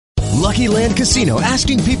Lucky Land Casino,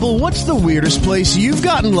 asking people, what's the weirdest place you've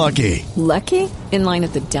gotten lucky? Lucky? In line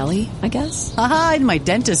at the deli, I guess? Aha, in my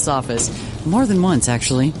dentist's office. More than once,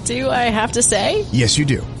 actually. Do I have to say? Yes, you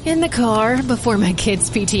do. In the car before my kids'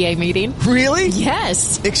 PTA meeting. Really?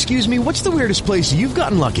 Yes. Excuse me, what's the weirdest place you've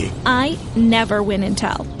gotten lucky? I never win and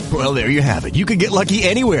tell. Well, there you have it. You can get lucky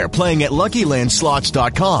anywhere, playing at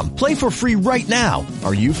LuckyLandSlots.com. Play for free right now.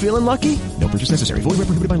 Are you feeling lucky? No purchase necessary. Void where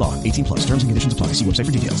prohibited by law. 18 plus. Terms and conditions apply. See website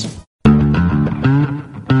for details.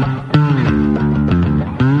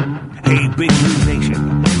 Hey, Big Blue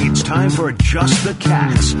Nation. It's time for Just the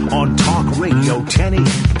Cats on Talk Radio 1080.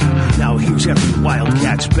 Now here's every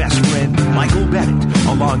Wildcat's best friend, Michael Bennett,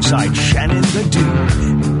 alongside Shannon the Dude.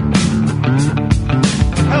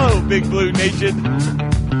 Hello, Big Blue Nation.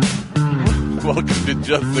 Welcome to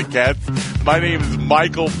Just the Cats. My name is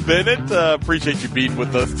Michael Bennett. Appreciate you being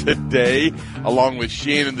with us today, along with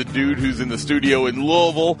Shannon the Dude, who's in the studio in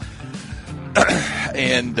Louisville.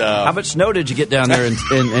 And how much snow did you get down there in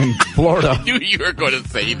Florida? I knew you were going to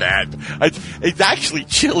say that. It's actually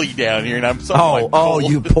chilly down here, and I'm so cold.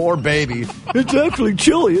 You poor baby. It's actually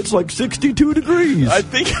chilly. It's like 62 degrees. I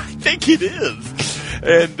think it is.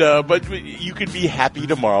 And but you can be happy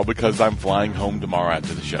tomorrow because I'm flying home tomorrow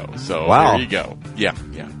after the show. So wow. There you go. Yeah.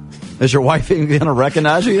 Is your wife even going to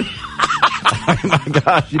recognize you? Oh my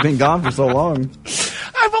gosh, you've been gone for so long.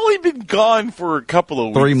 I've only been gone for a couple of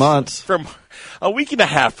weeks. 3 months. From a week and a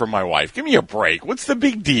half from my wife. Give me a break. What's the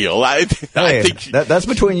big deal? I think that's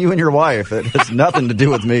between you and your wife. It has nothing to do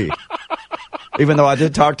with me. Even though I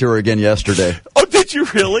did talk to her again yesterday. Oh, did you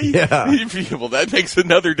really? Yeah. Well, that makes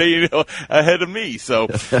another day ahead of me. So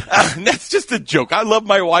that's just a joke. I love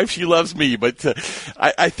my wife. She loves me. But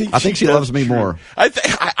I think she loves me more.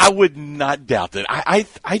 I would not doubt that.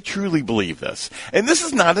 I truly believe this. And this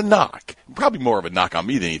is not a knock. Probably more of a knock on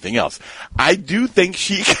me than anything else. I do think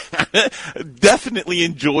she definitely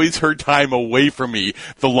enjoys her time away from me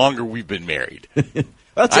the longer we've been married.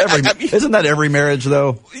 That's isn't that every marriage,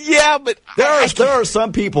 though? Yeah, but there are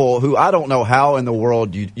some people who I don't know how in the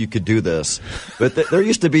world you could do this, but there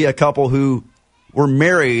used to be a couple who were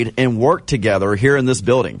married and worked together here in this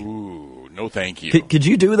building. Ooh, no thank you. Could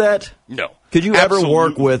you do that? No. Could you ever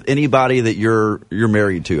work with anybody that you're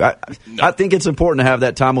married to? No. I think it's important to have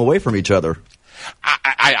that time away from each other.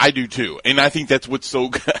 I do too, and I think that's what's so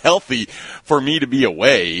healthy for me to be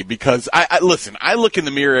away because listen. I look in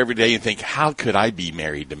the mirror every day and think, how could I be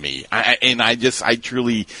married to me? I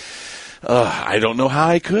truly, I don't know how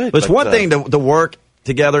I could. It's one thing to work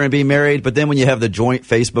together and be married, but then when you have the joint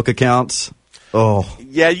Facebook accounts. Oh.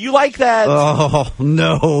 Yeah, you like that? Oh,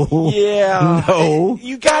 no. Yeah. No.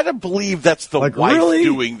 You got to believe that's the wife really?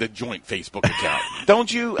 doing the joint Facebook account. Don't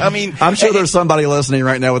you? I mean, I'm sure there's somebody listening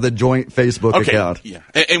right now with a joint Facebook account. Yeah.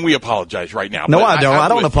 And we apologize right now. No, I don't. I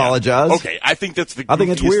don't apologize. Okay. I think that's the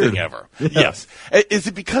goofiest thing ever. Yeah. Yes. Is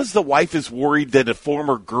it because the wife is worried that a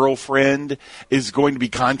former girlfriend is going to be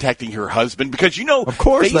contacting her husband? Because, of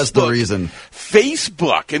course that's the reason.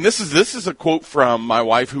 Facebook, and this is a quote from my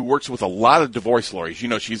wife who works with a lot of divorce lawyers.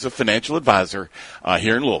 She's a financial advisor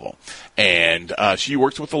here in Louisville, and she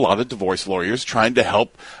works with a lot of divorce lawyers trying to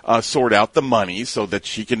help sort out the money so that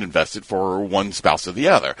she can invest it for one spouse or the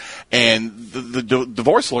other. And the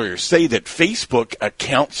divorce lawyers say that Facebook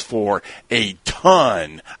accounts for a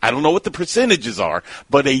ton, I don't know what the percentages are,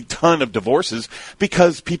 but a ton of divorces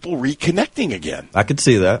because people reconnecting again. I could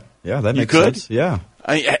see that. Yeah, that makes sense. Yeah.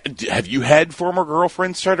 Have you had former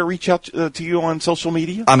girlfriends try to reach out to you on social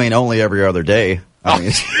media? I mean, only every other day. Of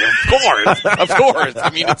course.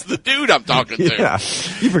 I mean, it's the dude I'm talking to. Yeah.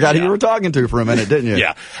 You forgot who you were talking to for a minute, didn't you?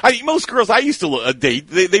 Yeah. Most girls I used to date,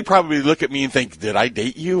 they probably look at me and think, did I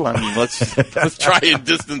date you? I mean, let's try and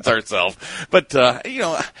distance ourselves. But,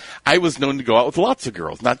 I was known to go out with lots of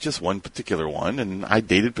girls, not just one particular one. And I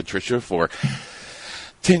dated Patricia for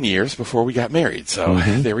 10 years before we got married. So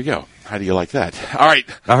There we go. How do you like that? All right.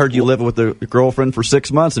 I heard you lived with a girlfriend for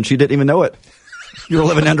 6 months and she didn't even know it. You were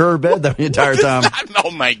living under her bed the entire time.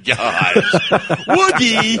 Oh, my gosh.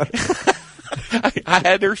 Woogie. I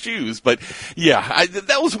had her shoes, but yeah,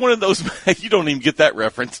 that was one of those. You don't even get that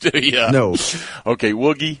reference, do you? No. Okay,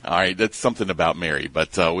 Woogie. All right, that's something about Mary,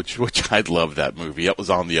 but which I love that movie. That was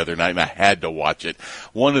on the other night, and I had to watch it.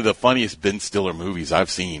 One of the funniest Ben Stiller movies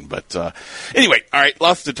I've seen. But anyway, all right,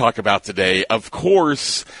 lots to talk about today. Of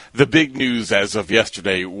course, the big news as of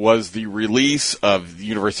yesterday was the release of the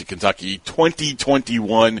University of Kentucky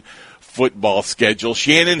 2021 football schedule.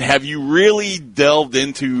 Shannon, have you really delved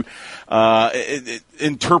into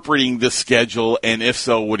interpreting this schedule, and if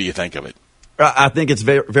so, what do you think of it? I think it's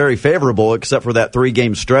very, very favorable, except for that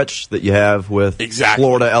 3-game stretch that you have with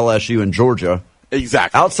Florida, LSU, and Georgia.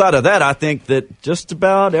 Exactly. Outside of that, I think that just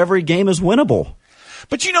about every game is winnable.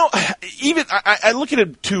 But, even I look at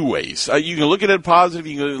it two ways. You can look at it positive,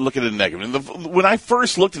 you can look at it negative. And when I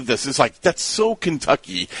first looked at this, it's like, that's so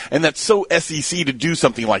Kentucky, and that's so SEC to do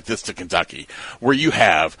something like this to Kentucky, where you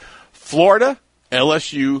have Florida,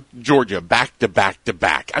 LSU, Georgia, back to back to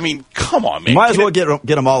back. I mean, come on, man. Might as well get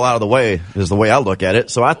them all out of the way, is the way I look at it.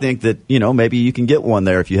 So I think that, maybe you can get one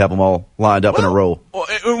there if you have them all lined up in a row.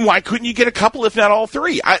 Why couldn't you get a couple, if not all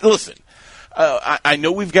three? Listen. I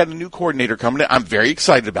know we've got a new coordinator coming in. I'm very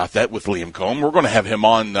excited about that with Liam Cohn. We're going to have him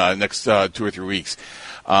on next 2 or 3 weeks.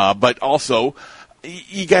 But also,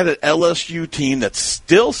 you got an LSU team that's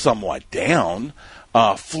still somewhat down.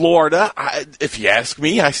 Florida, if you ask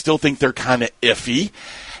me, I still think they're kind of iffy.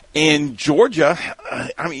 In Georgia,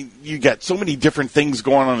 you got so many different things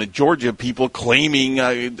going on in Georgia. People claiming,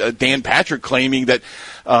 Dan Patrick claiming that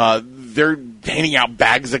they're handing out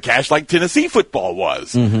bags of cash like Tennessee football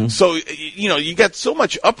was. Mm-hmm. So, you got so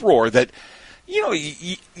much uproar that,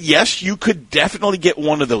 yes, you could definitely get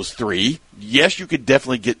one of those three. Yes, you could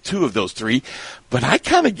definitely get two of those three. But I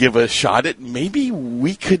kind of give a shot at maybe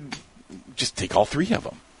we could just take all three of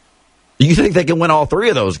them. You think they can win all three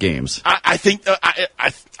of those games? I think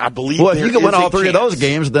I believe. Well, if you can win all three of those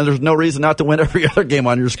games, then there's no reason not to win every other game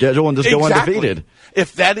on your schedule and just go undefeated.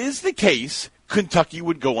 If that is the case, Kentucky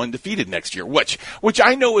would go undefeated next year, which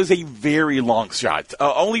I know is a very long shot.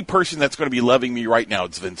 Only person that's going to be loving me right now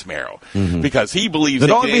is Vince Marrow, because he believes.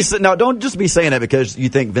 Don't just be saying that because you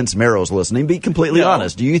think Vince Marrow's listening. Be completely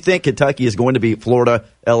honest. Do you think Kentucky is going to beat Florida,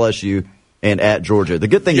 LSU, and at Georgia? The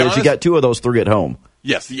good thing is you got two of those three at home.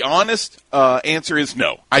 Yes, the honest answer is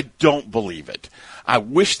no. I don't believe it. I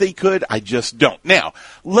wish they could. I just don't. Now,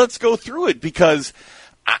 let's go through it because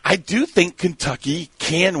I do think Kentucky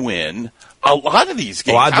can win a lot of these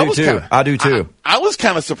games. Oh, I do too. I was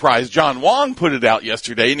kind of surprised. John Wong put it out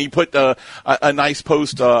yesterday, and he put a nice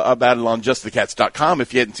post about it on justthecats.com.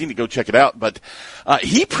 If you hadn't seen it, go check it out. But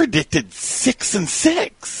he predicted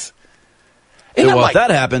 6-6. And well, if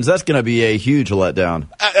that happens, that's going to be a huge letdown.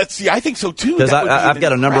 I think so, too. Because I've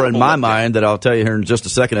got a number in my mind that I'll tell you here in just a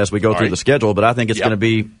second as we go through the schedule, but I think it's going to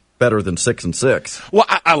be better than 6-6. Well,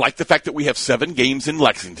 I like the fact that we have 7 games in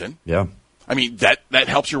Lexington. Yeah. I mean, that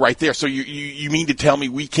helps you right there. So you mean to tell me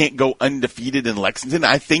we can't go undefeated in Lexington?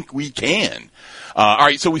 I think we can. All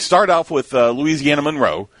right, so we start off with Louisiana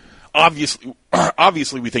Monroe.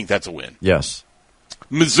 Obviously, we think that's a win. Yes.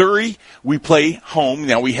 Missouri, we play home.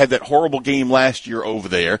 Now, we had that horrible game last year over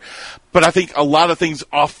there, but I think a lot of things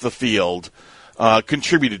off the field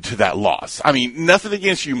contributed to that loss. I mean, nothing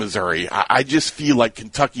against you, Missouri. I just feel like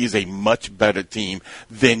Kentucky is a much better team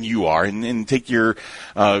than you are. And take your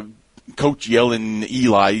Coach Yellen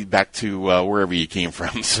Eli back to wherever you came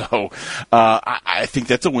from. So I think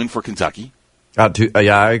that's a win for Kentucky.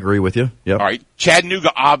 I agree with you. Yep. All right.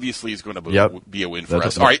 Chattanooga obviously is going to be a win for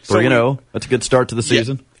us. All right. 3-0. That's a good start to the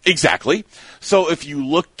season. Yeah, exactly. So if you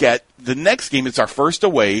look at the next game, it's our first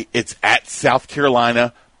away. It's at South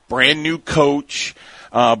Carolina. Brand new coach,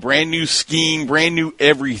 brand new scheme, brand new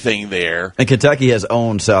everything there. And Kentucky has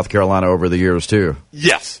owned South Carolina over the years, too.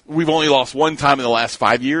 Yes. We've only lost one time in the last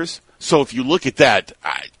 5 years. So if you look at that,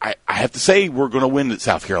 I have to say we're going to win at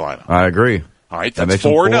South Carolina. I agree. All right. That That's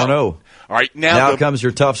makes 4-0. 4-0. All right, now comes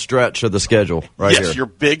your tough stretch of the schedule right here. Yes, your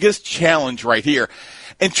biggest challenge right here.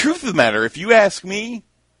 And truth of the matter, if you ask me,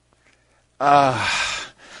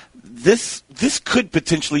 this could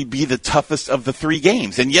potentially be the toughest of the 3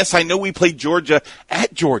 games. And yes, I know we played Georgia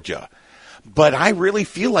at Georgia, but I really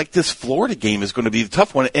feel like this Florida game is going to be the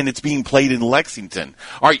tough one, and it's being played in Lexington.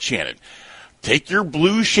 All right, Shannon, take your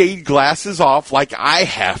blue shade glasses off like I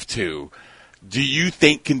have to. Do you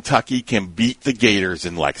think Kentucky can beat the Gators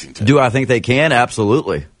in Lexington? Do I think they can?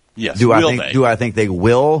 Absolutely. Yes. Do I think they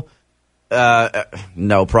will?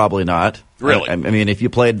 No, probably not. Really? I mean, if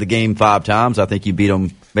you played the game 5 times, I think you beat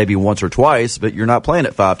them maybe once or twice, but you're not playing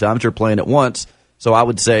it 5 times. You're playing it once. So I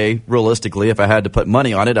would say, realistically, if I had to put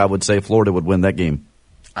money on it, I would say Florida would win that game.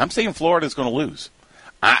 I'm saying Florida's going to lose.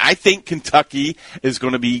 I think Kentucky is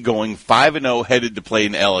going to be going 5-0 headed to play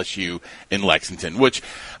in LSU in Lexington, which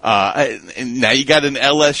and now you got an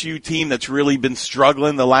LSU team that's really been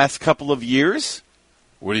struggling the last couple of years.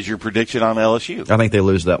 What is your prediction on LSU? I think they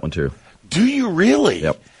lose that one too. Do you really?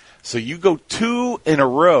 Yep. So you go 2 in a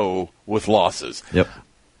row with losses. Yep.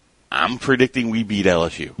 I'm predicting we beat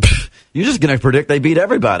LSU. You're just going to predict they beat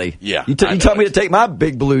everybody. Yeah. You tell me to take my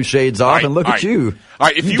big blue shades off and look at you. All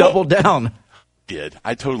right. If you doubled down.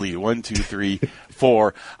 I totally 1, 2, 3,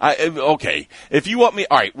 4. Okay, if you want me,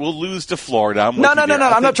 all right, we'll lose to Florida. No.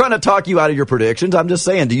 I'm not trying to talk you out of your predictions. I'm just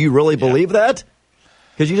saying, do you really believe that?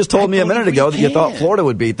 Because you just told me a minute ago that you thought Florida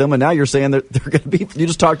would beat them, and now you're saying that they're going to beat them. You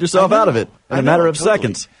just talked yourself out of it in a matter of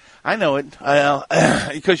seconds. I know it.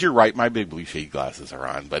 Because you're right. My big blue shade glasses are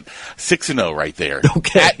on. But 6-0 right there.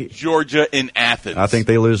 Okay. At Georgia in Athens. I think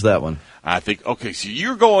they lose that one. Okay, so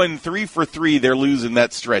you're going 3 for 3. They're losing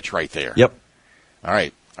that stretch right there. Yep. All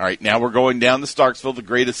right. Now we're going down to Starkville, the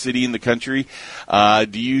greatest city in the country.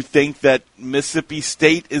 Do you think that Mississippi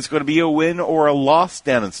State is going to be a win or a loss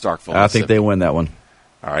down in Starkville? I think they win that one.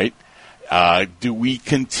 All right. Do we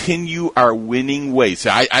continue our winning ways?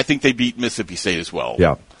 I think they beat Mississippi State as well.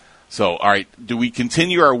 Yeah. So, all right, do we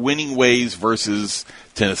continue our winning ways versus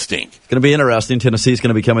Tennessee? It's going to be interesting. Tennessee's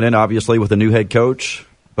going to be coming in, obviously, with a new head coach.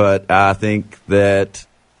 But I think that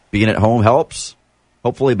being at home helps.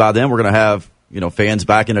 Hopefully by then we're going to have, fans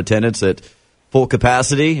back in attendance at full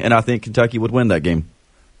capacity, and I think Kentucky would win that game.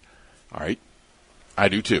 All right. I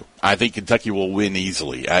do too. I think Kentucky will win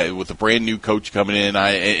easily with a brand new coach coming in.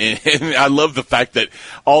 And I love the fact that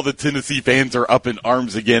all the Tennessee fans are up in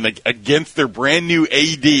arms again against their brand new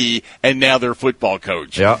AD and now their football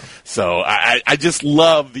coach. Yeah. So I just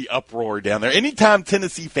love the uproar down there. Anytime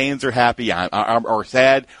Tennessee fans are happy or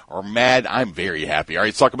sad or mad, I'm very happy. All right,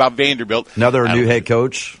 let's talk about Vanderbilt. Another new head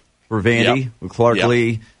coach for Vandy with Clark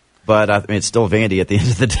Lee. But it's still Vandy at the end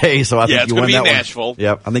of the day, so I think you win that one. Yeah, it's going to be Nashville.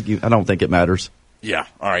 Yeah, I don't think it matters. Yeah,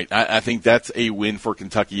 all right. I think that's a win for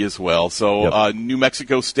Kentucky as well. So New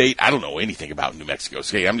Mexico State, I don't know anything about New Mexico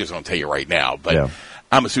State. I'm just going to tell you right now, but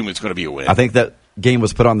I'm assuming it's going to be a win. I think that game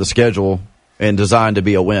was put on the schedule and designed to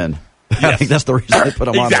be a win. Yes. I think that's the reason they put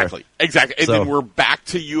them on there. Exactly. And then we're back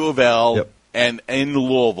to U of L and in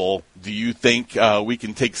Louisville. Do you think we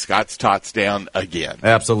can take Scott's Tots down again?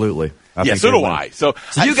 Absolutely. So do I. So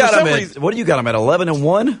you got them at, what do you got them at,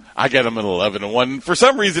 11-1? I got them at 11-1. For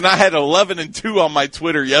some reason, I had 11-2 on my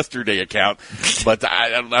Twitter yesterday account, but I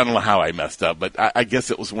don't know how I messed up. But I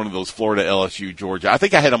guess it was one of those Florida, LSU, Georgia. I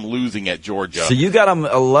think I had them losing at Georgia. So you got them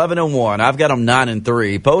 11-1. I've got them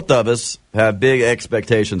 9-3. Both of us have big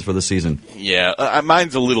expectations for the season. Yeah,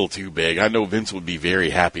 mine's a little too big. I know Vince would be very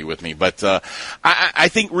happy with me, but I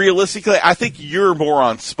think realistically, I think you're more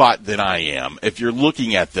on spot than I am. If you're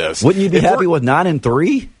looking at this, wouldn't you be happy with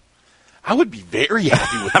 9-3? I would be very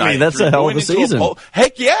happy with 9-3. I mean, that's a hell of a season.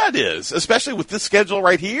 Heck yeah, it is. Especially with this schedule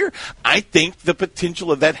right here. I think the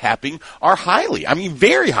potential of that happening are highly. I mean,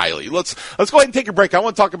 very highly. Let's go ahead and take a break. I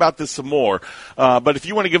want to talk about this some more. But if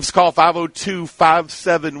you want to give us a call,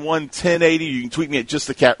 502-571-1080. You can tweet me at Just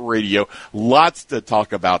the Cat Radio. Lots to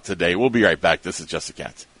talk about today. We'll be right back. This is Just the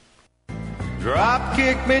Cats. Drop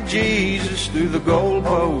kick me, Jesus, through the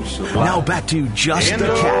goalposts. Now back to Just the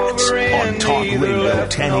Cats on Talk Radio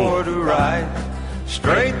 1080.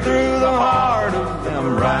 Straight through the heart of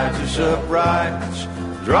them righteous uprights.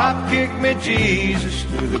 Drop kick me, Jesus,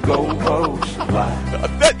 through the goalposts of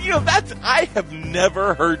life. I have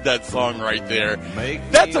never heard that song right there.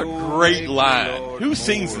 That's a great line. Who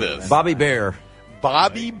sings this? Bobby Bear.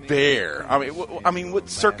 Bobby Bear. I mean,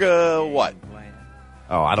 what circa what?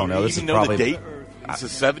 Oh, I don't know. This is probably the date. It's the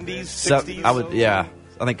 70s, 60s. I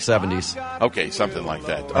think 70s. Okay, something like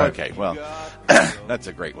that. Okay, well, that's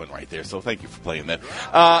a great one right there. So thank you for playing that.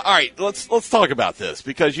 All right, let's talk about this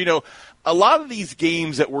because a lot of these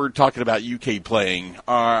games that we're talking about UK playing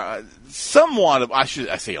are somewhat of I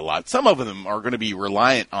say a lot. Some of them are going to be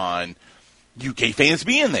reliant on UK fans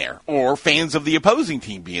being there or fans of the opposing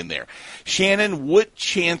team being there. Shannon, what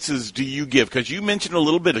chances do you give? Because you mentioned a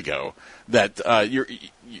little bit ago that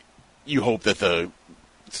you hope that the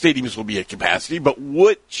stadiums will be at capacity, but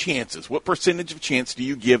what percentage of chance do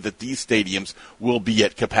you give that these stadiums will be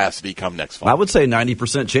at capacity come next fall? I would say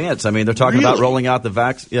 90% chance. I mean, they're talking about rolling out the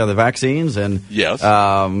vaccines and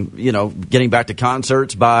getting back to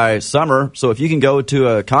concerts by summer. So if you can go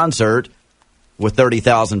to a concert with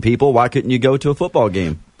 30,000 people, why couldn't you go to a football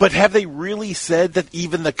game? But have they really said that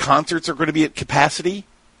even the concerts are going to be at capacity?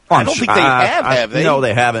 I don't think they have they? No,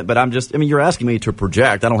 they haven't, but you're asking me to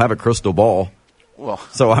project. I don't have a crystal ball. Well,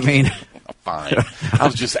 so, I mean... Fine. I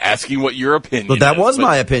was just asking what your opinion but that was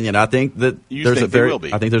my opinion. I think that there's a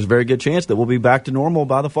very good chance that we'll be back to normal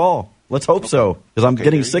by the fall. Let's hope so, because I'm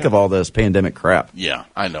getting sick of all this pandemic crap. Yeah,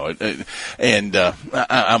 I know it. And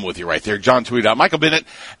I'm with you right there. John tweeted out, Michael Bennett,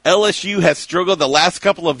 LSU has struggled the last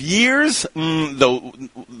couple of years, though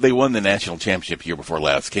they won the national championship year before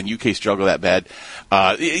last. Can UK struggle that bad?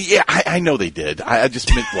 I know they did. I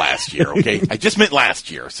just meant last year, okay? I just meant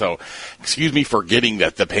last year. So excuse me for getting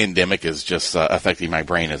that the pandemic is just affecting my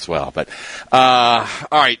brain as well. But all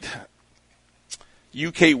right.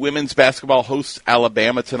 UK women's basketball hosts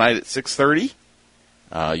Alabama tonight at 6:30.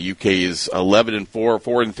 UK is 11-4,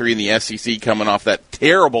 4-3 in the SEC, coming off that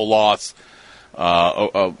terrible loss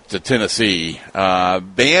to Tennessee.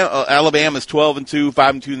 Alabama's 12-2,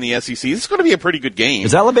 5-2 in the SEC. This is going to be a pretty good game.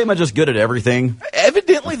 Is Alabama just good at everything?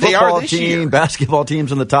 Evidently, they are this team, year. Basketball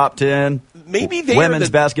team's in the top 10. Maybe they women's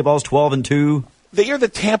basketball's 12-2. They are the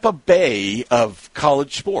Tampa Bay of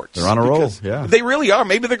college sports. They're on a roll, yeah. They really are.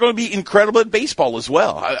 Maybe they're going to be incredible at baseball as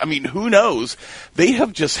well. I mean, who knows? They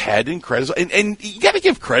have just had incredible. And you got to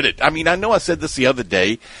give credit. I mean, I know I said this the other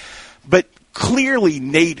day, but clearly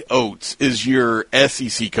Nate Oates is your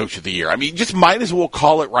SEC Coach of the Year. I mean, just might as well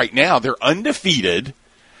call it right now. They're undefeated,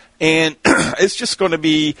 and it's just going to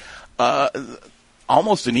be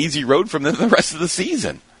almost an easy road from them the rest of the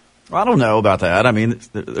season. I don't know about that. I mean,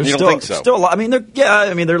 there's you don't think so? Still a lot. I mean,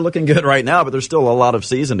 they're looking good right now, but there's still a lot of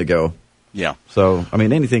season to go. Yeah. So, I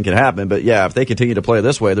mean, anything can happen. But, yeah, if they continue to play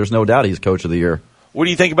this way, there's no doubt he's Coach of the Year. What do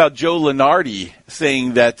you think about Joe Lunardi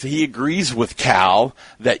saying that he agrees with Cal,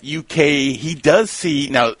 that UK, he does see,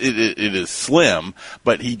 now it is slim,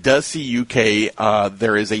 but he does see UK,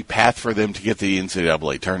 there is a path for them to get to the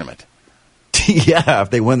NCAA tournament. Yeah,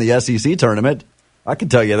 if they win the SEC tournament. I can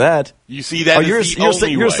tell you that. You see that?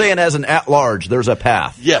 You're saying as an at-large, there's a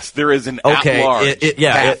path. Yes, there is an at-large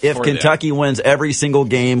path if for Kentucky them. wins every single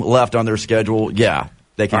game left on their schedule, yeah,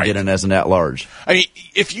 they can get in as an at-large. I mean,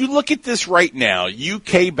 if you look at this right now,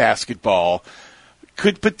 UK basketball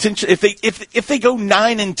could potentially, if they go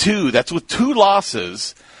 9-2, that's with 2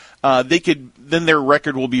 losses, then their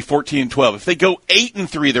record will be 14-12. If they go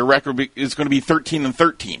 8-3, their record is going to be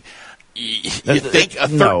 13-13. You think a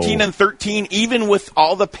 13-13, even with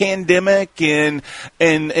all the pandemic and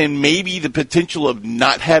maybe the potential of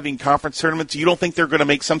not having conference tournaments, you don't think they're going to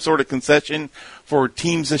make some sort of concession for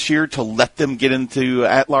teams this year to let them get into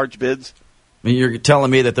at-large bids? I mean, you're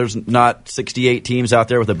telling me that there's not 68 teams out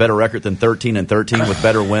there with a better record than 13-13 with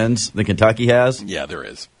better wins than Kentucky has? Yeah, there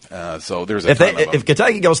is. So there's a ton of them. If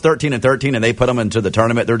Kentucky goes 13-13 and they put them into the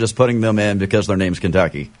tournament, they're just putting them in because their name's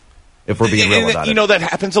Kentucky. If we're being real about it. You know, that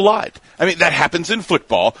happens a lot. I mean, that happens in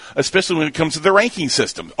football, especially when it comes to the ranking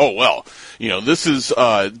system. Oh, well, this is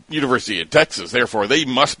University of Texas, therefore they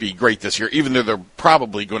must be great this year, even though they're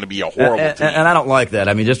probably going to be a horrible team. And I don't like that.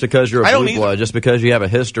 I mean, just because you're a blue blood, just because you have a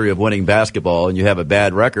history of winning basketball and you have a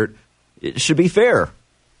bad record, it should be fair.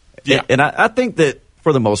 Yeah. And I think that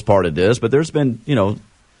for the most part it is, but there's been,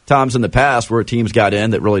 times in the past where teams got in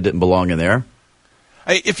that really didn't belong in there.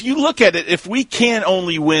 If you look at it, if we can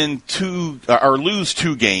only win 2 or lose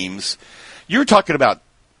 2 games, you're talking about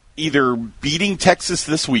either beating Texas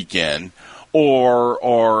this weekend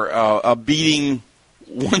or beating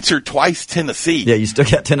once or twice Tennessee. Yeah, you still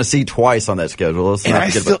got Tennessee twice on that schedule.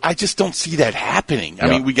 I just don't see that happening. Yeah. I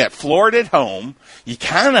mean, we got Florida at home. You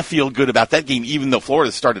kind of feel good about that game, even though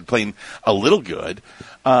Florida started playing a little good.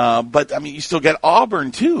 But, I mean, you still got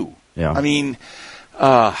Auburn, too. Yeah. I mean,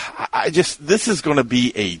 this is going to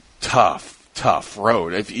be a tough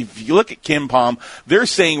road. If you look at Ken Palm, they're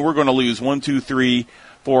saying we're going to lose 1, 2, 3,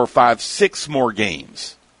 4, 5, 6 more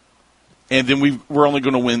games. And then we're only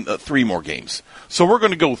going to win 3 more games. So we're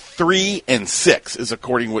going to go 3-6 is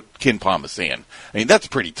according to what Ken Palm is saying. I mean, that's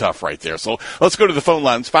pretty tough right there. So let's go to the phone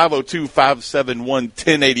lines,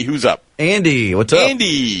 502-571-1080. Who's up? Andy, what's up?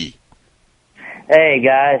 Andy. Hey,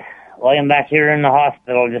 guys. Well, I'm back here in the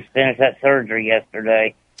hospital. Just finished that surgery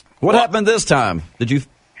yesterday. What happened this time? Did you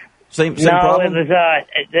same no, problem? It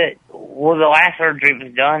was the last surgery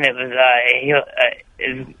was done. It was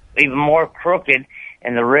even more crooked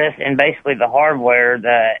in the wrist, and basically the hardware,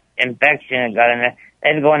 the infection that got in there. They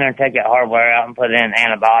had to go in there and take that hardware out and put in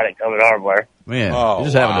antibiotics over the hardware. Man, you're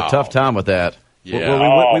just having a tough time with that. Yeah.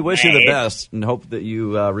 Well, we wish you the best and hope that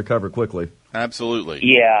you recover quickly. Absolutely.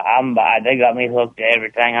 Yeah, they got me hooked to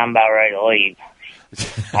everything. I'm about ready to leave.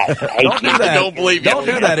 I don't believe you. Don't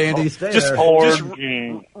do that, Andy. Just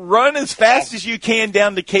run as fast as you can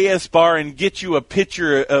down to KS Bar and get you a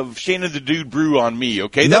picture of Shannon the Dude Brew on me,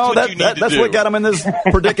 okay? That's what you need to do. That's what got him in this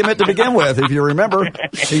predicament to begin with, if you remember.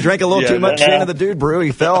 He drank a little too much Shannon the Dude Brew.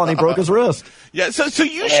 He fell and he broke his wrist. Yeah, so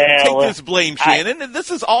you should take this blame, Shannon. This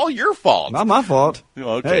is all your fault. Not my fault.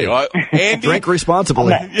 Okay, hey, Andy. Drink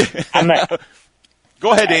responsibly.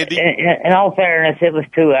 Go ahead, Andy. In all fairness, it was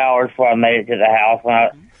 2 hours before I made it to the house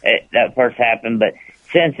when that first happened. But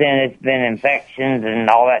since then, it's been infections and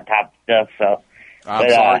all that type of stuff. So I'm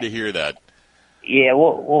sorry to hear that. Yeah,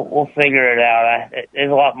 we'll figure it out. There's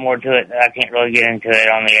a lot more to it. I can't really get into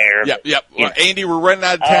it on the air. Yep. Well, Andy, we're running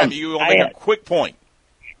out of time. You want to make a quick point?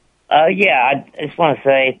 Yeah, I just want to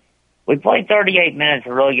say we played 38 minutes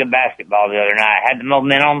of really good basketball the other night. Had the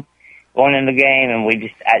momentum going in the game, and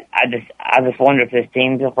I just wonder if this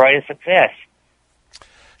team's afraid of success.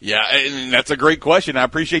 Yeah, and that's a great question. I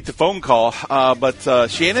appreciate the phone call. But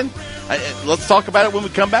Shannon, let's talk about it when we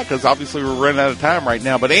come back, because obviously we're running out of time right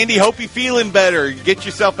now. But, Andy, hope you're feeling better. Get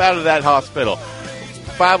yourself out of that hospital.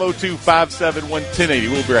 502-571-1080.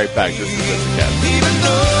 We'll be right back. This is Just the Cats. Even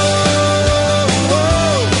though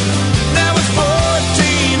that was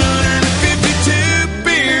 1,452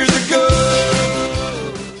 beers ago.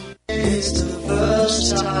 It's the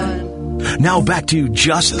first time. Now back to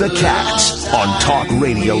Just the Cats on Talk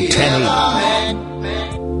Radio 1080.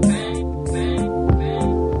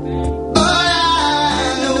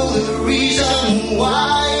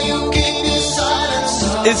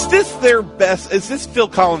 Is this their best? Is this Phil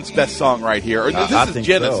Collins' best song right here? Or this is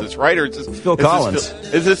Genesis, right? Or is this Phil Collins?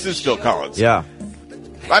 This is Phil Collins? Yeah.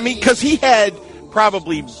 I mean, because he had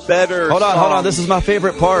probably better. Hold on. This is my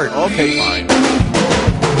favorite part. Okay, fine.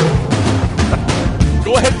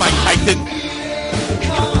 Go ahead, Mike Tyson.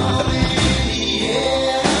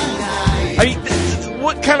 I mean,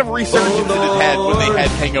 what kind of resurgence did it had when they had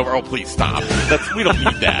Hangover? Oh, please stop. We don't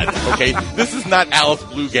need that, okay? This is not Alice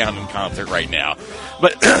Blue Gown in concert right now.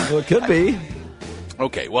 But well, it could be.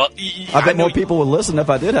 Okay, well, I bet more people would listen if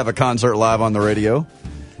I did have a concert live on the radio.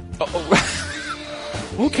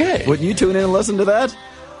 Okay. Wouldn't you tune in and listen to that?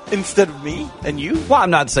 Instead of me and you? Well, I'm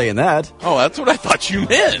not saying that. Oh, that's what I thought you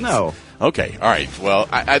meant. No. Okay, all right. Well,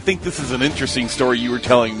 I think this is an interesting story you were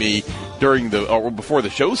telling me before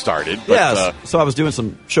the show started. But, yes. So I was doing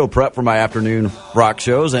some show prep for my afternoon rock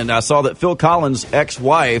shows, and I saw that Phil Collins'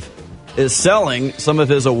 ex-wife is selling some of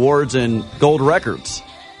his awards in gold records.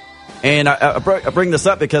 And I bring this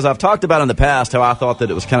up because I've talked about in the past how I thought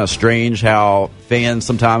that it was kind of strange how fans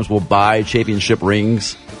sometimes will buy championship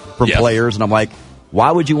rings from players. And I'm like,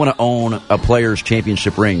 why would you want to own a player's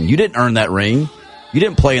championship ring? You didn't earn that ring. You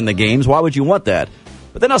didn't play in the games. Why would you want that?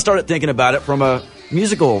 But then I started thinking about it from a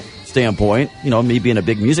musical standpoint, me being a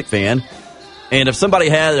big music fan. And if somebody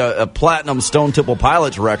had a platinum Stone Temple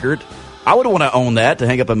Pilots record, I would want to own that to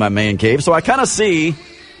hang up in my man cave. So I'm kind of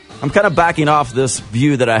backing off this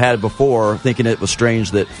view that I had before, thinking it was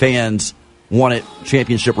strange that fans wanted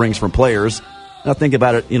championship rings from players. And I think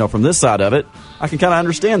about it, from this side of it, I can kind of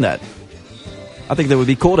understand that. I think that would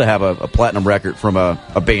be cool to have a platinum record from a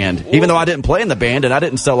band, even though I didn't play in the band and I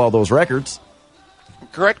didn't sell all those records.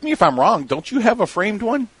 Correct me if I'm wrong. Don't you have a framed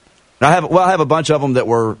one? I have a bunch of them that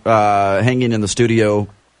were hanging in the studio,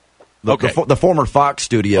 the former Fox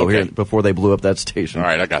studio here before they blew up that station. All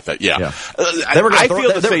right, I got that. Yeah. They were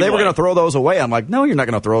going to throw those away. I'm like, no, you're not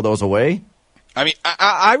going to throw those away. I mean,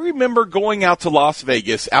 I remember going out to Las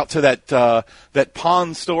Vegas, out to that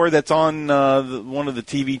pawn store that's on one of the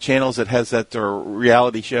TV channels that has that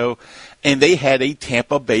reality show, and they had a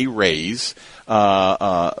Tampa Bay Rays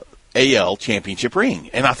AL championship ring.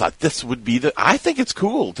 And I thought this would be I think it's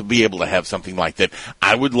cool to be able to have something like that.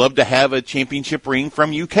 I would love to have a championship ring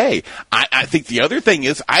from UK. I think the other thing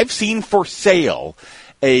is I've seen for sale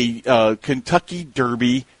a Kentucky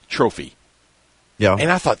Derby trophy. Yeah.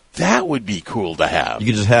 And I thought that would be cool to have. You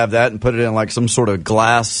could just have that and put it in like some sort of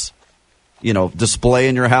glass, display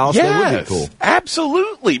in your house. Yes, that would be cool.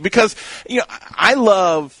 Absolutely. Because, I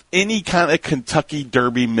love any kind of Kentucky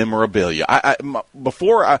Derby memorabilia.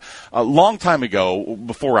 A long time ago,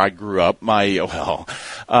 before I grew up,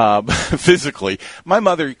 physically, my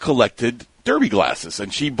mother collected Derby glasses,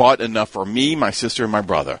 and she bought enough for me, my sister, and my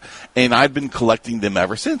brother, and I've been collecting them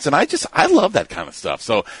ever since. And I love that kind of stuff.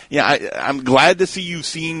 So I'm glad to see you've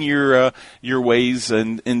seen your ways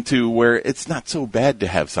and into where it's not so bad to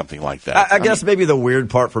have something like that. I guess maybe the weird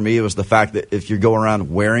part for me was the fact that if you're going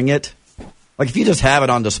around wearing it, like if you just have it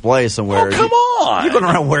on display somewhere, come on, you're going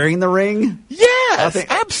around wearing the ring. Yes,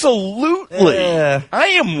 absolutely. I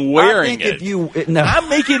am wearing it. I'm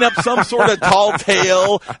making up some sort of tall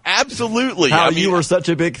tale. Absolutely. You were such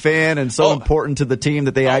a big fan and so important to the team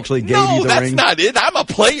that they actually gave you the ring. No, that's not it. I'm a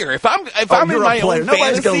player. If I'm in my own fantasy,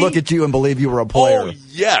 nobody's going to look at you and believe you were a player. Oh,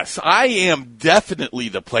 yes. I am definitely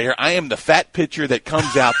the player. I am the fat pitcher that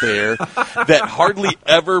comes out there that hardly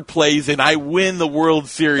ever plays, and I win the World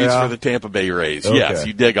Series for the Tampa Bay Rays. Okay. Yes,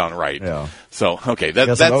 you dig on right. Yeah. So, okay.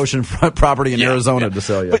 That's an oceanfront property in Arizona to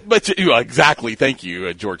sell you. But exactly. Thank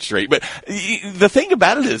you, George Strait. But the thing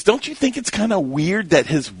about it is, don't you think it's kind of weird that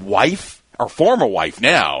his wife, or former wife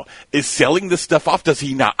now, is selling this stuff off? Does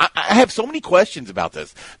he not? I have so many questions about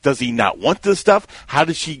this. Does he not want this stuff? How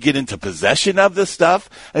does she get into possession of this stuff?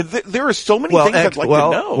 There are so many things I'd like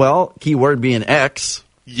to know. Well, keyword being X.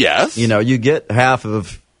 Yes. You get half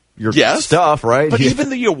of your stuff, right? But even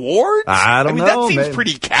the award? I don't know. That seems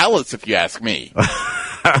pretty callous if you ask me.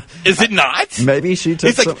 Is it not? Maybe she took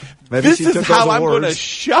It's like, this is how I'm going to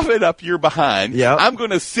shove it up your behind. Yep. I'm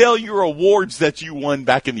going to sell your awards that you won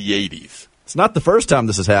back in the 80s. It's not the first time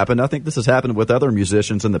this has happened. I think this has happened with other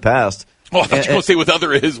musicians in the past. Well, I thought you were going to say with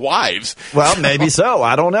other of his wives. Well, maybe so.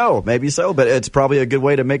 I don't know. Maybe so. But it's probably a good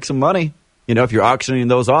way to make some money. You know, if you're auctioning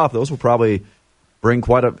those off, those will probably bring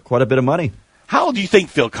quite a bit of money. How old do you think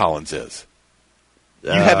Phil Collins is? Do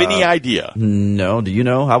you have any idea? No. Do you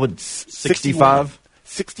know? I would 65.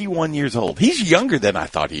 61 years old. He's younger than I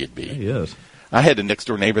thought he'd be. He is. I had a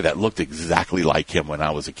next-door neighbor that looked exactly like him when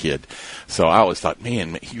I was a kid. So I always thought,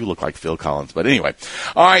 man, you look like Phil Collins. But anyway.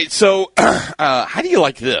 All right, so how do you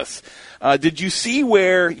like this? Did you see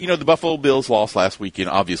where, the Buffalo Bills lost last weekend,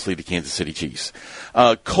 obviously, to Kansas City Chiefs?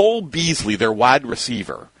 Cole Beasley, their wide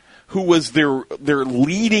receiver, who was their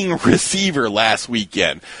leading receiver last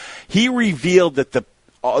weekend, he revealed that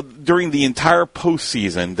during the entire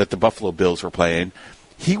postseason that the Buffalo Bills were playing,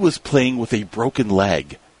 he was playing with a broken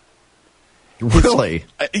leg. Really?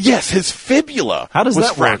 Yes, his fibula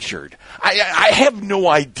was fractured. I have no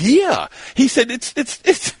idea. He said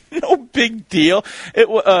it's no big deal. It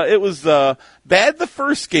was bad the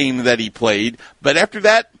first game that he played, but after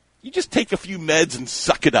that, you just take a few meds and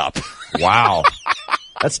suck it up. Wow.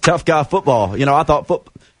 That's tough guy football. I thought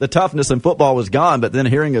the toughness in football was gone, but then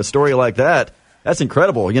hearing a story like that, that's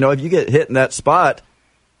incredible. If you get hit in that spot,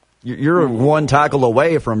 you're one tackle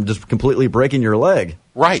away from just completely breaking your leg.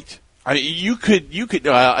 Right. I mean, you could.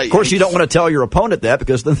 Of course, you don't want to tell your opponent that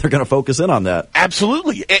because then they're going to focus in on that.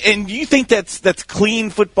 Absolutely. And do you think that's clean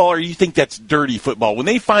football, or you think that's dirty football? When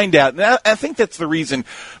they find out, and I think that's the reason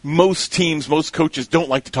most teams, most coaches don't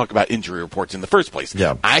like to talk about injury reports in the first place.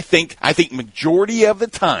 Yeah. I think majority of the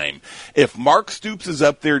time, if Mark Stoops is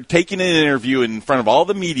up there taking an interview in front of all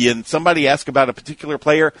the media, and somebody asks about a particular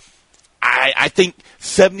player, I think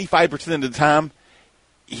 75% of the time,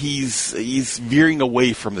 he's veering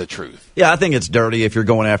away from the truth. Yeah, I think it's dirty if you're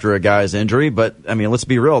going after a guy's injury, but, I mean, let's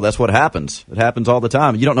be real. That's what happens. It happens all the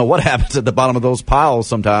time. You don't know what happens at the bottom of those piles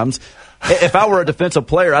sometimes. If I were a defensive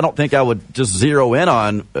player, I don't think I would just zero in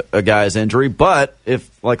on a guy's injury, but if,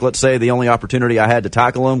 like, let's say the only opportunity I had to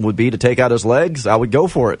tackle him would be to take out his legs, I would go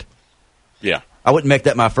for it. Yeah. I wouldn't make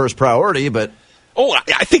that my first priority, but... Oh,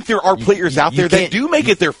 I think there are players out there that do make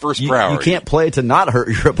it their first priority. You can't play to not hurt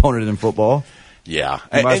your opponent in football. Yeah.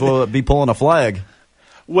 You might as well be pulling a flag.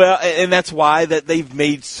 Well, and that's why that they've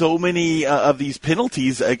made so many of these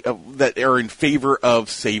penalties that are in favor of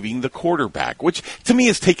saving the quarterback, which to me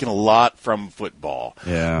has taken a lot from football.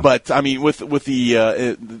 Yeah. But, I mean, with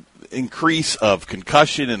the increase of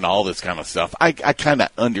concussion and all this kind of stuff, I kind of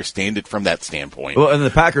understand it from that standpoint. Well, in the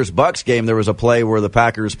Packers-Bucks game, there was a play where the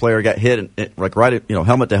Packers player got hit,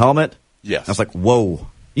 helmet to helmet. Yes. I was like, whoa.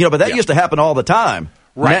 But that used to happen all the time.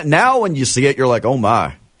 Right. Now when you see it, you're like, oh,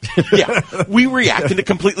 my. Yeah. We react in a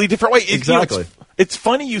completely different way. Exactly. It's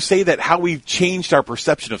funny you say that, how we've changed our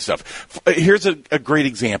perception of stuff. Here's a great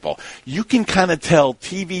example. You can kind of tell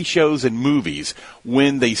TV shows and movies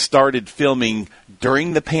when they started filming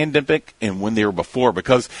during the pandemic and when they were before,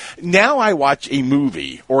 because now I watch a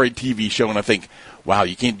movie or a TV show and I think, wow,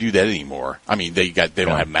 you can't do that anymore. I mean, they don't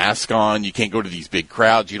have masks on. You can't go to these big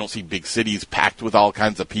crowds. You don't see big cities packed with all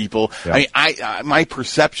kinds of people. Yeah. I mean, my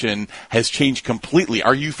perception has changed completely.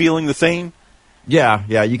 Are you feeling the same?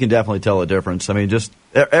 Yeah, you can definitely tell a difference. I mean, just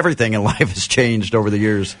everything in life has changed over the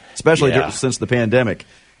years, especially since the pandemic.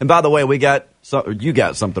 And by the way, you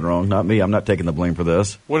got something wrong, not me. I'm not taking the blame for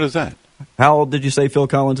this. What is that? How old did you say Phil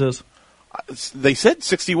Collins is? They said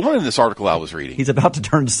 61 in this article I was reading. He's about to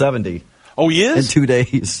turn 70. Oh, he is? In 2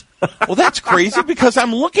 days. Well, that's crazy because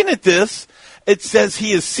I'm looking at this. It says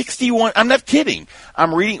he is 61. I'm not kidding.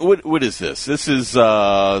 I'm reading. What is this? This is, it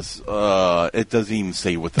doesn't even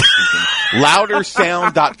say what the freaking,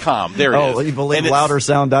 loudersound.com. There it is. Oh, you believe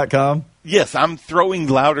loudersound.com? Yes, I'm throwing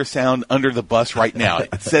Louder Sound under the bus right now.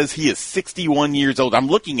 It says he is 61 years old. I'm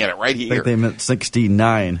looking at it right here. I think they meant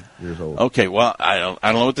 69 years old. Okay, well, I don't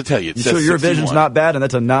know what to tell you. It says sure your 61. vision's not bad and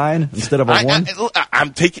that's a 9 instead of a 1?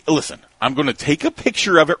 Listen, I'm going to take a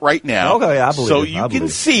picture of it right now. Okay, I believe so it. you can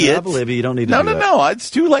see it. I believe you. You don't need to do that. No,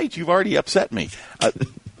 it's too late. You've already upset me.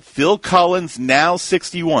 Phil Collins, now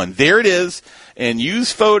 61. There it is. And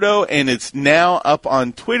use photo, and it's now up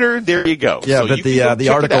on Twitter. There you go. Yeah, so but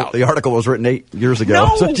the article was written 8 years ago.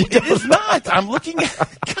 No, it is not. I'm looking at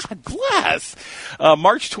God bless.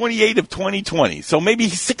 March 28 of 2020. So maybe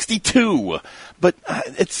he's 62, but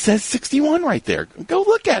it says 61 right there. Go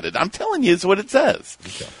look at it. I'm telling you, is what it says.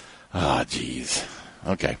 Ah, jeez.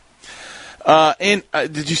 Okay. And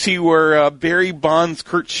did you see where Barry Bonds,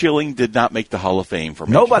 Curt Schilling did not make the Hall of Fame for?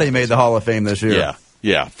 Nobody made the Hall of Fame this year.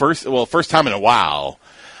 Yeah. First time in a while.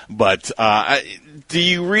 But do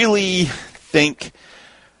you really think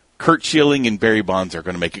Curt Schilling and Barry Bonds are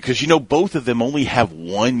going to make it? Because, both of them only have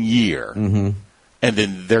 1 year. Mm-hmm. And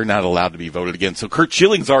then they're not allowed to be voted again. So Curt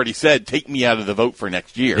Schilling's already said, take me out of the vote for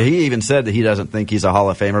next year. He even said that he doesn't think he's a Hall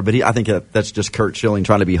of Famer, but I think that's just Curt Schilling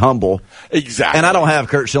trying to be humble. Exactly. And I don't have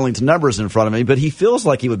Curt Schilling's numbers in front of me, but he feels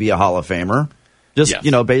like he would be a Hall of Famer. Just,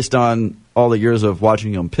 Yes. Based on all the years of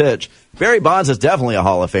watching him pitch. Barry Bonds is definitely a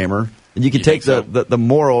Hall of Famer. And you can take the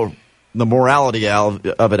morality of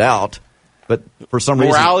it out. But for some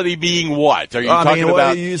reason... Morality being what? Are you talking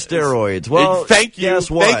about... you use steroids. Well, thank you.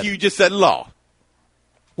 Guess what? Thank you. You just said law.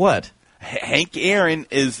 What? Hank Aaron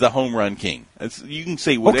is the home run king. You can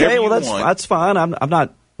say whatever you want. That's fine.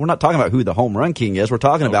 We're not talking about who the home run king is. We're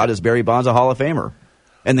talking about is Barry Bonds a Hall of Famer?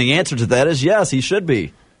 And the answer to that is yes, he should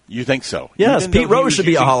be. You think so? Yes, Pete Rose should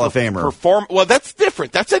be a Hall of Famer. Well, that's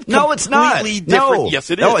different. That's No, it's not. Completely No. different. Yes,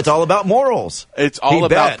 it is. No, it's all about morals. It's all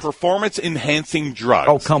about performance-enhancing drugs.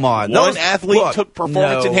 Oh, come on. One athlete took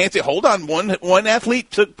performance-enhancing... Hold on. One athlete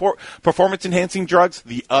took performance-enhancing drugs.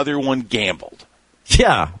 The other one gambled.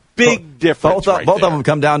 Yeah. Big difference Both of them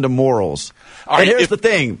come down to morals. And here's the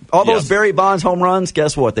thing. All those Barry Bonds home runs,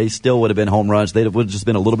 guess what? They still would have been home runs. They would have just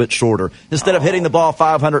been a little bit shorter. Instead of hitting the ball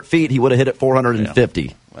 500 feet, he would have hit it 450.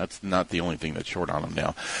 Yeah. That's not the only thing that's short on him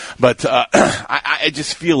now. But I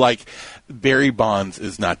just feel like Barry Bonds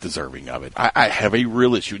is not deserving of it. I have a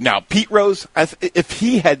real issue. Now, Pete Rose, if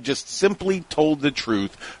he had just simply told the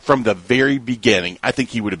truth from the very beginning, I think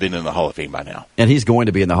he would have been in the Hall of Fame by now. And he's going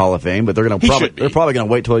to be in the Hall of Fame, but they're probably going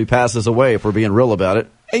to wait till he passes away if we're being real about it.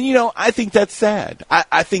 And, I think that's sad.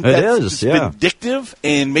 I think that's vindictive,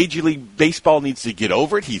 and Major League Baseball needs to get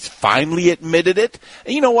over it. He's finally admitted it.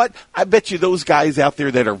 And you know what? I bet you those guys out there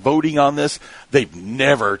that are voting on this, they've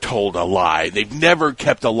never told a lie. They've never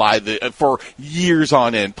kept a lie for years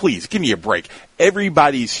on end. Please, give me a break.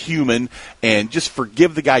 Everybody's human, and just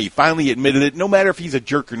forgive the guy. He finally admitted it, no matter if he's a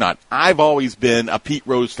jerk or not. I've always been a Pete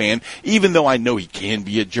Rose fan. Even though I know he can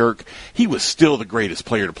be a jerk, he was still the greatest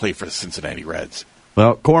player to play for the Cincinnati Reds.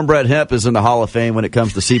 Well, cornbread hemp is in the Hall of Fame when it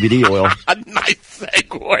comes to CBD oil. Nice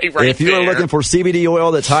segue right If you are looking for CBD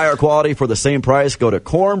oil that's higher quality for the same price, go to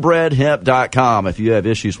cornbreadhemp.com. If you have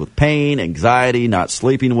issues with pain, anxiety, not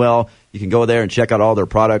sleeping well, you can go there and check out all their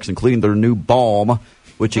products, including their new balm,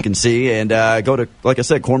 which you can see. And go to, like I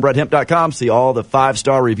said, cornbreadhemp.com, see all the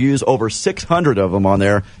 5-star reviews, over 600 of them on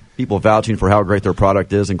there, people vouching for how great their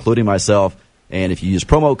product is, including myself. And if you use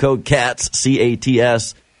promo code CATS,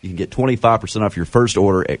 C-A-T-S, you can get 25% off your first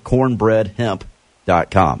order at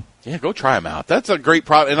cornbreadhemp.com. Yeah, go try them out. That's a great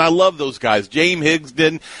product, and I love those guys. James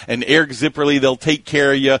Higsden and Eric Zipperly, they'll take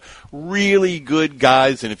care of you. Really good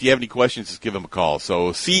guys, and if you have any questions, just give them a call.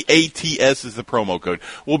 So CATS is the promo code.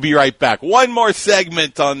 We'll be right back. One more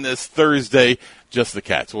segment on this Thursday, Just the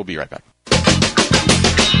Cats. We'll be right back.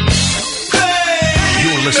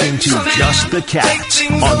 You're listening to Just the Cats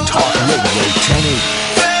on Talk Radio 1080.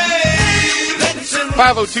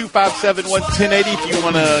 502-571-1080 if you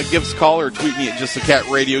want to give us a call or tweet me at Just the Cat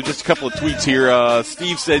Radio. Just a couple of tweets here.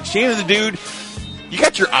 Steve said, Shannon the dude, you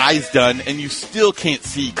got your eyes done and you still can't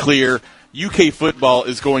see clear. UK football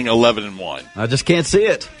is going 11-1. I just can't see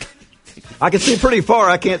it. I can see pretty far.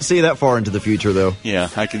 I can't see that far into the future, though. Yeah,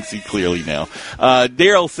 I can see clearly now.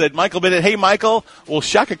 Daryl said, Michael Bennett, hey, Michael, will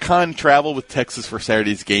Shaka Khan travel with Texas for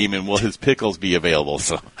Saturday's game, and will his pickles be available?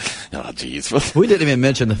 So, oh, geez. We didn't even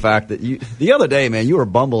mention the fact that the other day, man, you were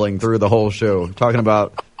bumbling through the whole show, talking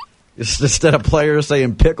about instead of players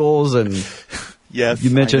saying pickles, and yes, you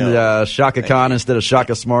mentioned Shaka Khan instead of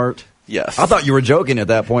Shaka Smart. Yes. I thought you were joking at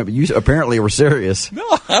that point, but you apparently were serious. No,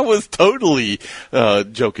 I was totally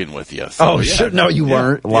joking with you. So, No, you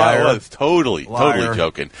weren't. Liar. Yeah, I was totally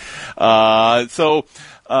joking.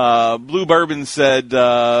 Blue Bourbon said,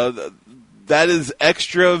 that is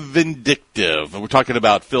extra vindictive. We're talking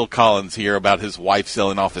about Phil Collins here, about his wife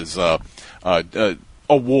selling off his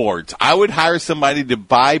awards. I would hire somebody to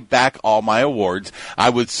buy back all my awards. I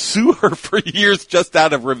would sue her for years just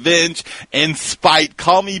out of revenge and spite.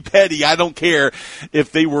 Call me petty. I don't care.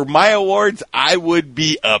 If they were my awards, I would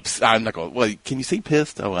be upset. I'm not going, well, can you say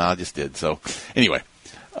pissed? Oh, well, I just did. So anyway,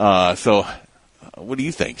 what do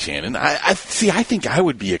you think, Shannon? I think I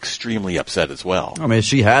would be extremely upset as well. I mean, if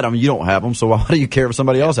she had them, you don't have them, so why do you care if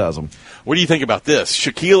somebody else has them? What do you think about this?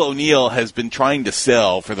 Shaquille O'Neal has been trying to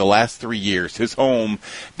sell for the last 3 years his home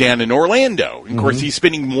down in Orlando. Of course, he's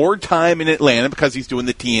spending more time in Atlanta because he's doing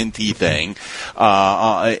the TNT thing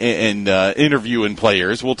and interviewing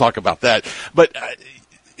players. We'll talk about that. But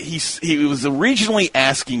he was originally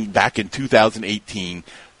asking back in 2018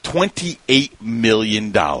 $28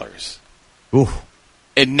 million. Ooh.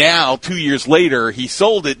 And now, 2 years later, he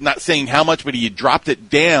sold it, not saying how much, but he had dropped it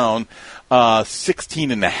down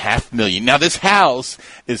 $16.5 million. Now, this house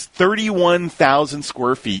is 31,000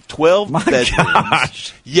 square feet, 12 bedrooms.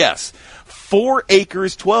 Gosh. Yes. 4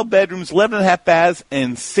 acres, 12 bedrooms, 11.5 baths,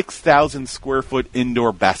 and 6,000 square foot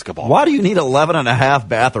indoor basketball. Why do you need 11.5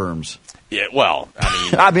 bathrooms? Yeah, well,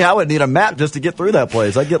 I mean, I would need a map just to get through that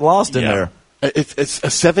place. I'd get lost in there. It's a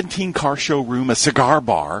 17-car showroom, a cigar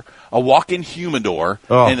bar, a walk-in humidor,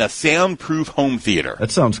 and a soundproof home theater.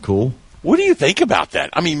 That sounds cool. What do you think about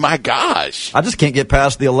that? I mean, my gosh. I just can't get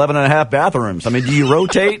past the 11.5 bathrooms. I mean, do you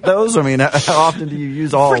rotate those? I mean, how often do you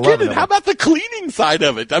use all 11 of them? How about the cleaning side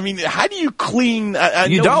of it? I mean, how do you clean?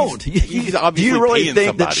 You don't. He's obviously do you really paying think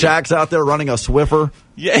somebody. that Shaq's out there running a Swiffer?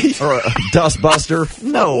 Yeah. Or a dustbuster?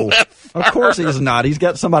 No. Of course he's not. He's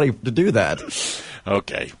got somebody to do that.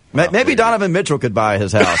 Okay. Maybe Donovan Mitchell could buy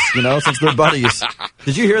his house, since they're buddies.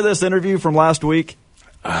 Did you hear this interview from last week?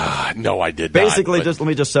 No, I did basically, not. let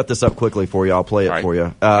me just set this up quickly for you. I'll play it for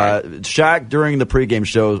you. Shaq, during the pregame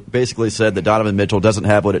show, basically said that Donovan Mitchell doesn't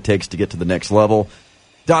have what it takes to get to the next level.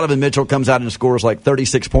 Donovan Mitchell comes out and scores like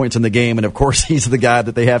 36 points in the game, and of course he's the guy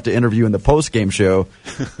that they have to interview in the postgame show.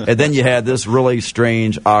 And then you had this really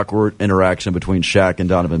strange, awkward interaction between Shaq and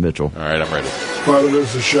Donovan Mitchell. All right, I'm ready. Father,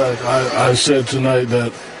 this is Shaq. I said tonight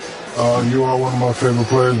that you are one of my favorite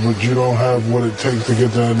players, but you don't have what it takes to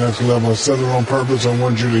get to the next level. I said it on purpose. I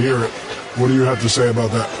want you to hear it. What do you have to say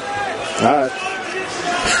about that? All right.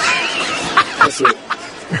 That's it.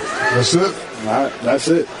 That's it? All right. That's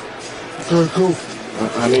it. Okay, cool.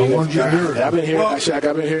 I mean, I've been hearing Shaq.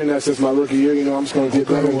 I've been hearing that since my rookie year. I'm just going to get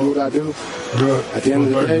better and do what I do. Good. At the end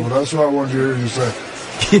of the day, that's what I want you to hear you say.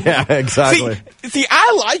 Yeah, exactly. See,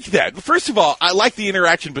 I like that. First of all, I like the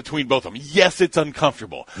interaction between both of them. Yes, it's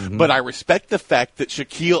uncomfortable, but I respect the fact that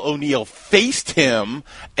Shaquille O'Neal faced him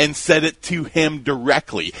and said it to him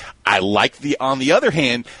directly. On the other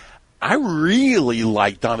hand, I really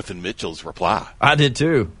like Donovan Mitchell's reply. I did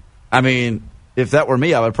too. I mean, if that were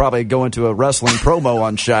me, I would probably go into a wrestling promo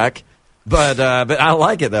on Shaq. But I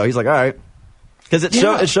like it though. He's like, all right, because it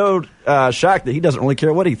showed Shaq that he doesn't really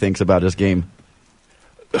care what he thinks about his game.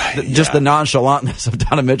 Just the nonchalantness of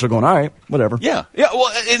Donovan Mitchell going, all right, whatever. Yeah.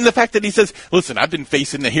 Well, and the fact that he says, listen, I've been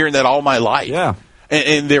hearing that all my life. Yeah.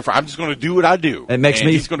 And therefore, I'm just going to do what I do.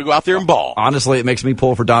 He's going to go out there and ball. Honestly, it makes me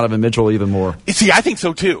pull for Donovan Mitchell even more. See, I think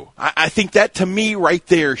so too. I think that to me right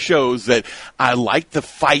there shows that I like the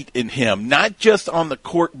fight in him, not just on the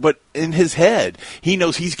court, but in his head. He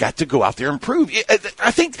knows he's got to go out there and prove.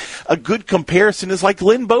 I think a good comparison is like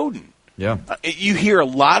Lynn Bowden. Yeah. You hear a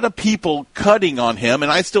lot of people cutting on him,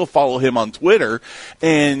 and I still follow him on Twitter,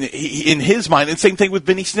 and in his mind, and same thing with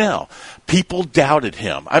Benny Snell. People doubted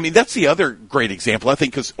him. I mean, that's the other great example, I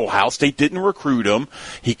think, because Ohio State didn't recruit him.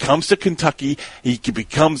 He comes to Kentucky. He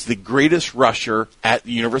becomes the greatest rusher at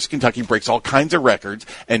the University of Kentucky, breaks all kinds of records,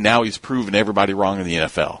 and now he's proven everybody wrong in the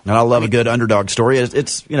NFL. And I love a good underdog story.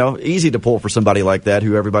 It's easy to pull for somebody like that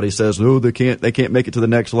who everybody says, oh, they can't make it to the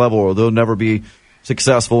next level, or they'll never be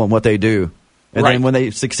successful in what they do. And then when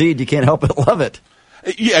they succeed, you can't help but love it.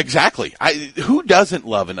 Yeah, exactly. Who doesn't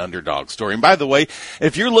love an underdog story? And by the way,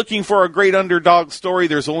 if you're looking for a great underdog story,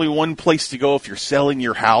 there's only one place to go if you're selling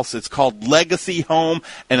your house. It's called Legacy Home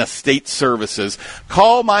and Estate Services.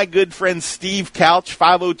 Call my good friend Steve Couch,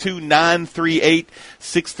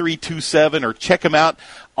 502-938-6327, or check him out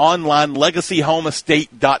online,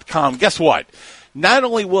 legacyhomeestate.com. Guess what? Not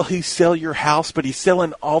only will he sell your house, but he's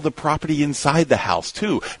selling all the property inside the house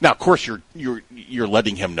too. Now, of course, you're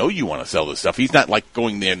letting him know you want to sell this stuff. He's not like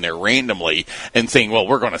going in there randomly and saying, "Well,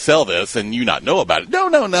 we're going to sell this," and you not know about it.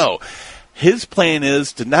 No. His plan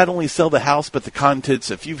is to not only sell the house, but the contents.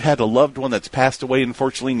 If you've had a loved one that's passed away,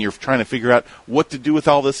 unfortunately, and you're trying to figure out what to do with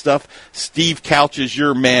all this stuff, Steve Couch is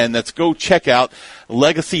your man. Let's go check out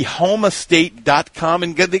LegacyHomeEstate.com,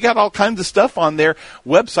 and they got all kinds of stuff on their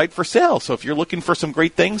website for sale. So if you're looking for some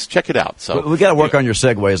great things, check it out. So we got to work on your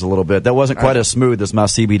segues a little bit. That wasn't quite as smooth as my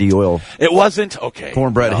CBD oil. It wasn't? Okay.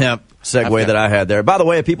 Cornbread hemp segue that I had there. By the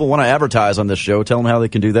way, if people want to advertise on this show, tell them how they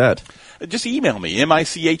can do that. Just email me,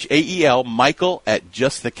 Michael,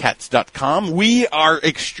 Michael@justthecats.com. We are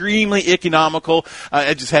extremely economical.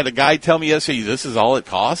 I just had a guy tell me yesterday, this is all it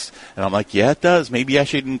costs. And I'm like, yeah, it does. Maybe I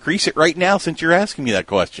should increase it right now since you're asking me that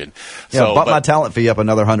question. Yeah, bump my talent fee up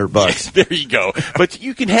another $100. There you go. But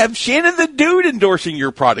you can have Shannon the Dude endorsing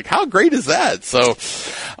your product. How great is that? So,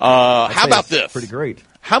 how about this? Pretty great.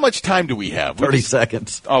 How much time do we have? 30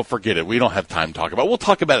 seconds. Oh, forget it. We don't have time to talk about it. We'll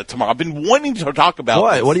talk about it tomorrow. I've been wanting to talk about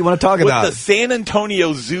what? This. What do you want to talk about? What the San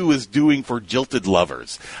Antonio Zoo is doing for jilted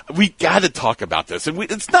lovers. We got to talk about this. And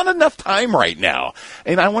it's not enough time right now.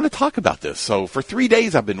 And I want to talk about this. So for 3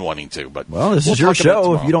 days I've been wanting to. But well, this is your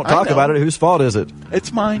show. If you don't talk about it, whose fault is it?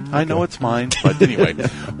 It's mine. Okay. I know it's mine. But anyway,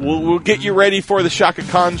 we'll get you ready for the Shaka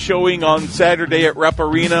Khan showing on Saturday at Rep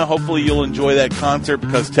Arena. Hopefully you'll enjoy that concert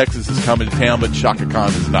because Texas is coming to town, but Shaka Khan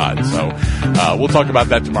is not. So we'll talk about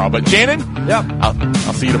that tomorrow. But Shannon, yep.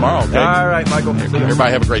 I'll see you tomorrow. Okay? All right, Michael.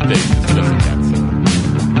 Everybody have a great day.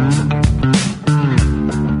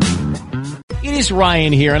 It is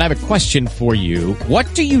Ryan here, and I have a question for you.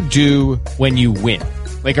 What do you do when you win?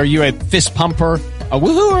 Like, are you a fist pumper, a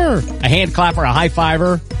woohooer, a hand clapper, a high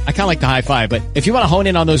fiver? I kind of like the high five, but if you want to hone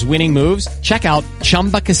in on those winning moves, check out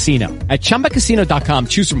Chumba Casino. At ChumbaCasino.com,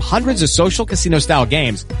 choose from hundreds of social casino-style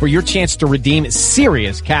games for your chance to redeem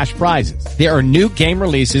serious cash prizes. There are new game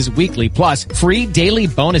releases weekly, plus free daily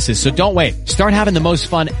bonuses, so don't wait. Start having the most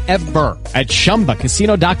fun ever at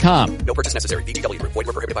ChumbaCasino.com. No purchase necessary. VGW. Void where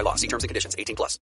prohibited by law. See terms and conditions. 18+.